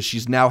 because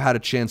she's now had a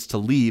chance to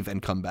leave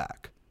and come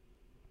back.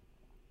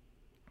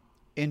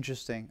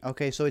 Interesting.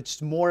 Okay, so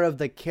it's more of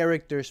the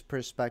character's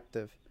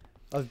perspective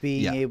of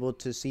being able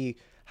to see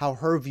how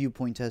her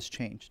viewpoint has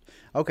changed.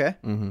 Okay.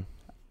 Mm-hmm.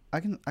 I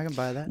can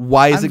buy that.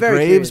 Why is it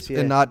graves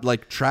and not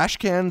like trash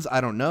cans?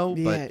 I don't know.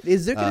 Yeah. But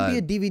is there going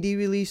to be a DVD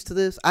release to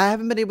this? I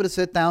haven't been able to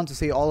sit down to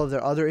see all of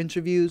their other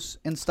interviews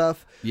and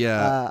stuff.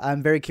 Yeah.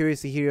 I'm very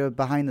curious to hear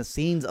behind the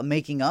scenes, a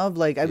making of.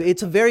 Like,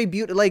 it's a very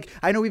beautiful. Like,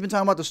 I know we've been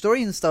talking about the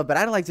story and stuff, but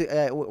I'd like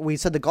to. We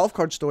said the golf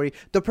cart story,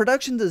 the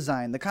production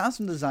design, the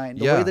costume design,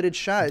 the way that it's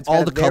shot. It's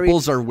all the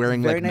couples are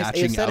wearing like nice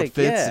matching aesthetic.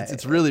 outfits. Yeah.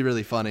 It's really,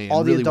 really funny.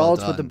 All and the really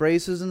adults well with the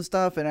braces and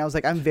stuff, and I was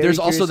like, I'm very. There's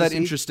curious also that to see.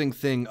 interesting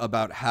thing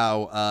about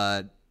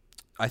how.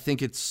 I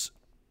think it's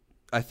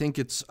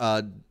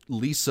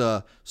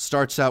Lisa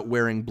starts out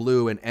wearing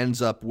blue and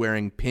ends up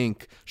wearing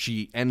pink.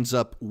 She ends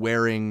up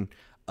wearing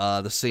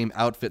the same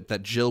outfit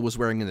that Jill was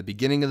wearing in the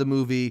beginning of the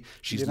movie.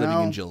 She's You living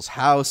know, in Jill's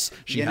house.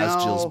 She you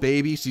has Jill's know,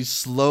 baby. She's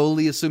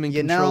slowly assuming you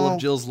control know, of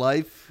Jill's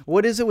life.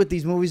 What is it with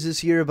these movies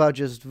this year about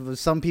just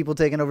some people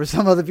taking over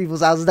some other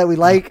people's houses that we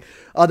like,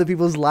 other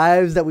people's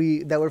lives that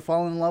we're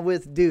falling in love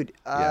with, dude?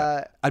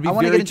 Yeah. I'd be I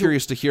wanna very get into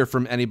curious to hear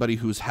from anybody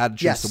who's had a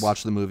chance Yes. to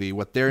watch the movie,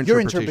 what their Your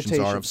interpretations are of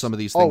interpretations. some of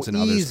these Oh, things and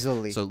others.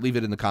 easily. So leave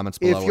it in the comments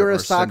below, If you're or a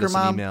send soccer us an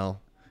mom,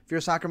 email. if you're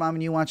a soccer mom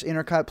and you watch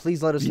Intercut,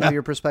 please let us know Yeah.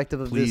 your perspective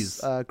of Please.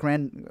 this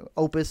grand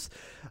opus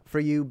for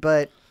you.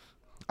 But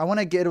I want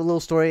to get a little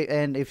story,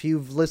 and if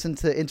you've listened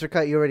to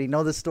Intercut, you already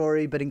know the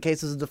story. But in case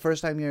this is the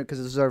first time here, because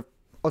this is our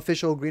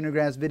official Greener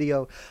Grass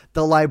video,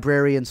 the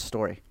librarian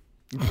story.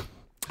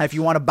 If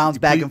you want to bounce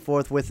back and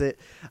forth with it,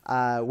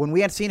 when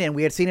we had seen it, and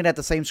we had seen it at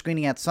the same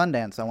screening at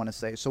Sundance, I want to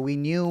say, so we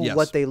knew Yes.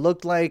 what they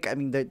looked like. I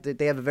mean,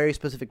 they have a very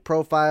specific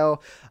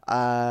profile.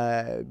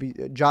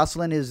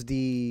 Jocelyn is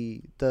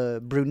the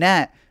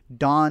brunette.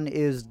 Dawn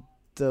is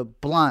the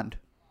blonde,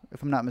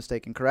 if I'm not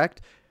mistaken,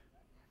 correct?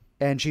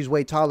 And she's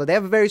way taller. They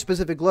have a very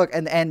specific look,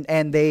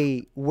 and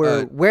they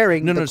were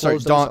wearing No, the sorry.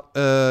 clothes that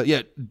we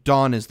Dawn. saw.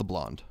 Dawn is the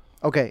blonde.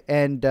 Okay,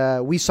 and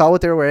we saw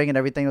what they were wearing and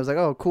everything. It was like,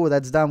 oh, cool,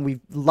 that's done.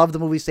 We loved the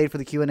movie, stayed for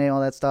the Q&A, all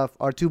that stuff.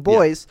 Our two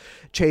boys,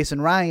 Chase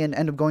and Ryan,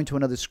 end up going to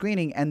another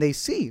screening, and they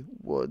see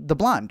the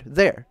blonde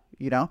there,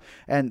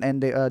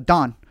 and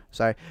Dawn,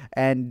 sorry.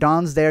 And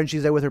Dawn's there, and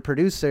she's there with her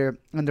producer,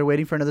 and they're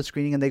waiting for another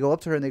screening, and they go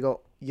up to her, and they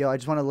go, yo, I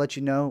just want to let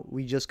you know,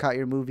 we just caught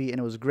your movie, and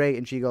it was great.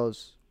 And she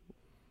goes,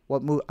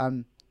 what movie?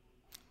 I'm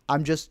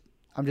just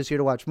here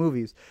to watch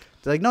movies.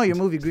 They're like, no, your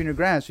movie, Greener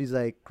Grass. She's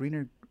like,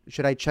 Greener,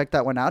 should I check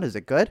that one out? Is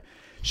it good?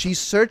 She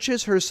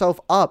searches herself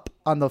up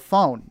on the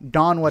phone,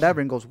 Dawn whatever,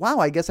 and goes, wow,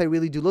 I guess I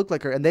really do look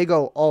like her. And they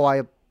go, oh, I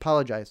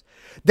apologize.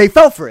 They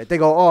fell for it. They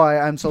go, oh,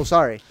 I'm so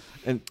sorry.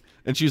 And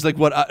she's like,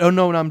 what? Oh,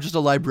 no, I'm just a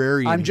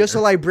librarian. I'm just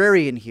a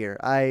librarian here.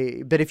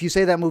 But if you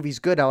say that movie's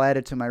good, I'll add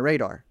it to my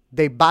radar.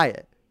 They buy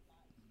it.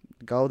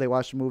 They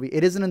watch the movie.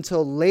 It isn't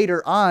until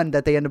later on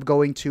that they end up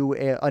going to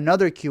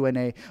another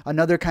Q&A,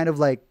 another kind of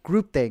like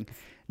group thing.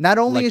 Not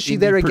only is she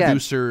there again,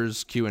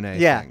 producers Q&A.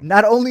 yeah. Thing.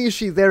 Not only is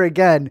she there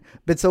again,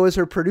 but so is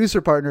her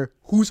producer partner,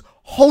 who's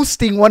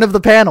hosting one of the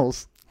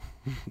panels.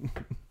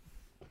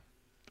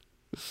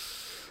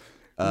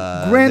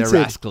 Granted,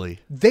 they're rascally.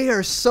 they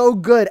are so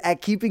good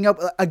at keeping up.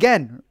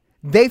 Again,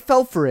 they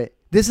fell for it.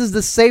 This is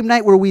the same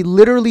night where we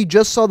literally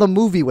just saw the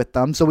movie with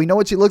them, so we know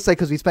what she looks like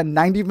because we spent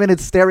 90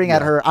 minutes staring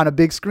at her on a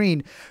big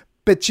screen.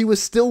 But she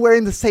was still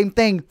wearing the same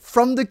thing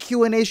from the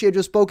Q&A she had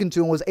just spoken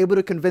to and was able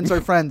to convince our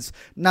friends,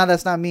 nah,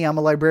 that's not me. I'm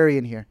a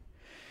librarian here.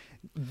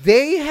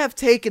 They have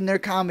taken their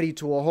comedy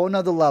to a whole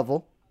nother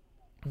level.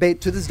 They,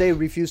 to this day,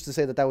 refuse to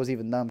say that was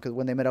even them because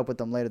when they met up with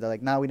them later, they're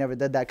like, nah, we never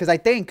did that. Because I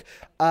think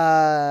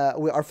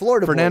our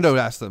Florida Fernando boys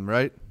asked them,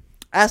 right?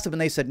 asked them,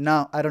 and they said,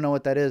 no, I don't know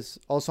what that is.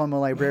 Also, I'm a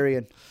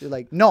librarian. They're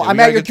like, no, Yeah, I'm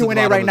we at gotta your get to the Q&A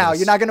bottom right of now. this.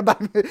 You're not going to buy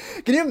me.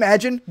 Can you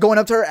imagine going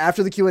up to her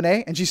after the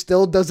Q&A and she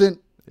still doesn't?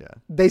 Yeah.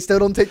 They still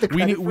don't take the We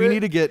credit need, for we it? need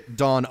to get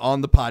Dawn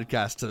on the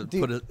podcast to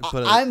Dude,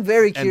 put a I'm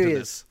very end to curious.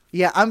 this.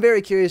 Yeah, I'm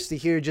very curious to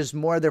hear just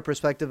more of their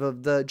perspective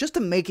of the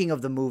making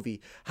of the movie,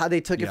 how they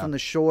took it Yeah. from the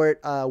short,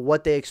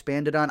 what they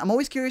expanded on. I'm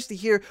always curious to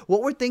hear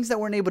what were things that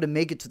weren't able to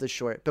make it to the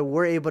short, but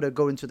were able to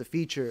go into the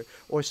feature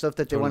or stuff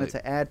that they wanted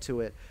to add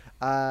to it.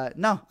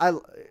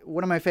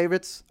 One of my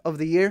favorites of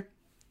the year,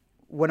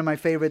 one of my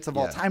favorites of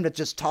all time to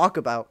just talk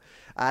about.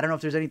 I don't know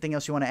if there's anything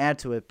else you want to add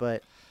to it,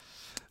 but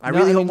I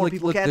really hope more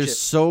people catch there's it.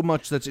 so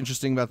much that's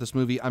interesting about this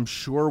movie. I'm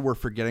sure we're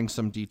forgetting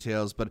some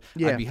details, but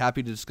Yeah. I'd be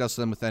happy to discuss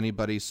them with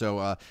anybody.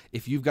 So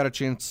if you've got a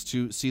chance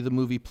to see the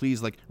movie,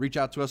 please reach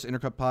out to us,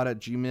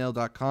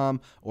 intercutpod@gmail.com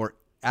or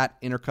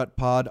at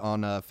intercutpod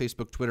on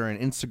Facebook, Twitter, and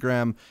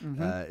Instagram.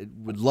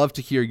 Would love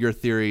to hear your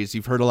theories.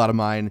 You've heard a lot of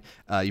mine.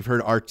 You've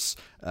heard Art's.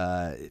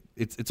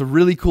 It's a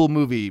really cool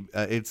movie.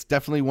 It's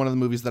definitely one of the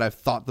movies that I've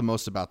thought the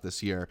most about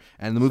this year,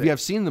 and the movie I've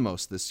seen the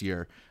most this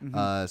year.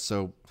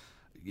 So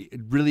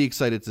really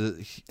excited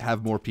to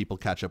have more people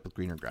catch up with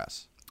Greener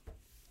Grass.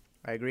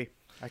 I agree.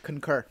 I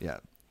concur. Yeah.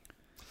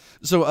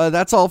 So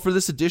that's all for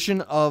this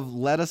edition of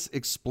Let Us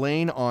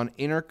Explain on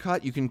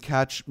Intercut. You can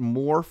catch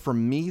more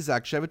from me,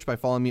 Zach Shevich, by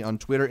following me on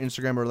Twitter,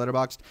 Instagram, or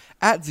Letterboxd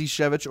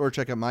 @ZShevich, or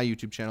check out my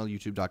YouTube channel,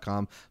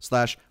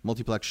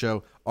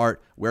 youtube.com/multiplexshow.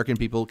 Art, where can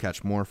people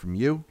catch more from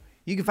you?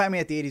 You can find me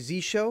at The A to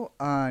Z Show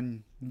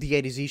on The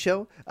A to Z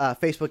Show,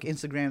 Facebook,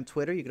 Instagram,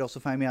 Twitter. You can also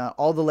find me on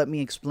all the Let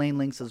Me Explain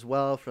links as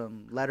well,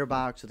 from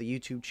Letterboxd to the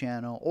YouTube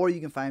channel, or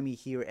you can find me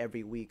here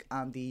every week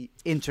on the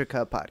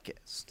Intercut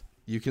Podcast.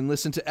 You can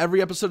listen to every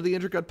episode of the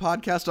Intercut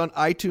Podcast on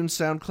iTunes,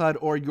 SoundCloud,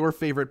 or your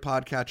favorite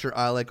podcatcher,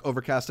 I like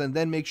Overcast, and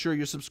then make sure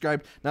you're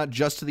subscribed not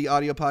just to the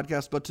audio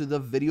podcast, but to the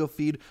video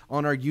feed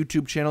on our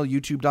YouTube channel,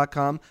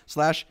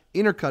 youtube.com/Intercut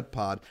Intercut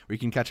Pod, where you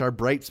can catch our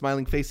bright,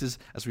 smiling faces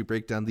as we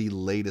break down the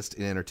latest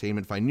in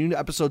entertainment. Find new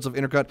episodes of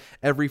Intercut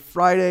every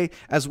Friday,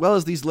 as well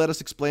as these Let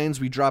Us Explains.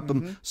 We drop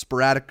them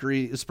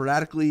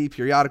sporadically,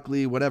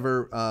 periodically,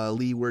 whatever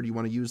Lee word you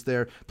want to use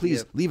there.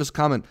 Please leave us a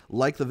comment,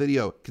 like the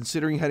video,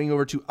 considering heading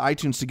over to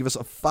iTunes to give us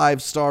a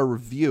 5-star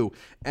review,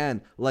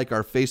 and like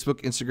our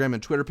Facebook, Instagram,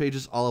 and Twitter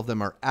pages. All of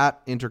them are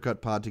at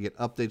Intercut Pod to get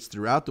updates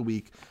throughout the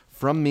week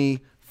from me,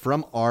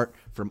 from Art,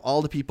 from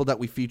all the people that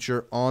we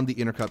feature on the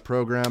Intercut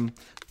program.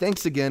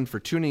 Thanks again for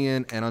tuning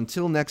in, and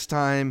until next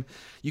time,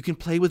 you can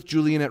play with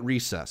Julian at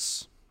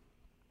recess.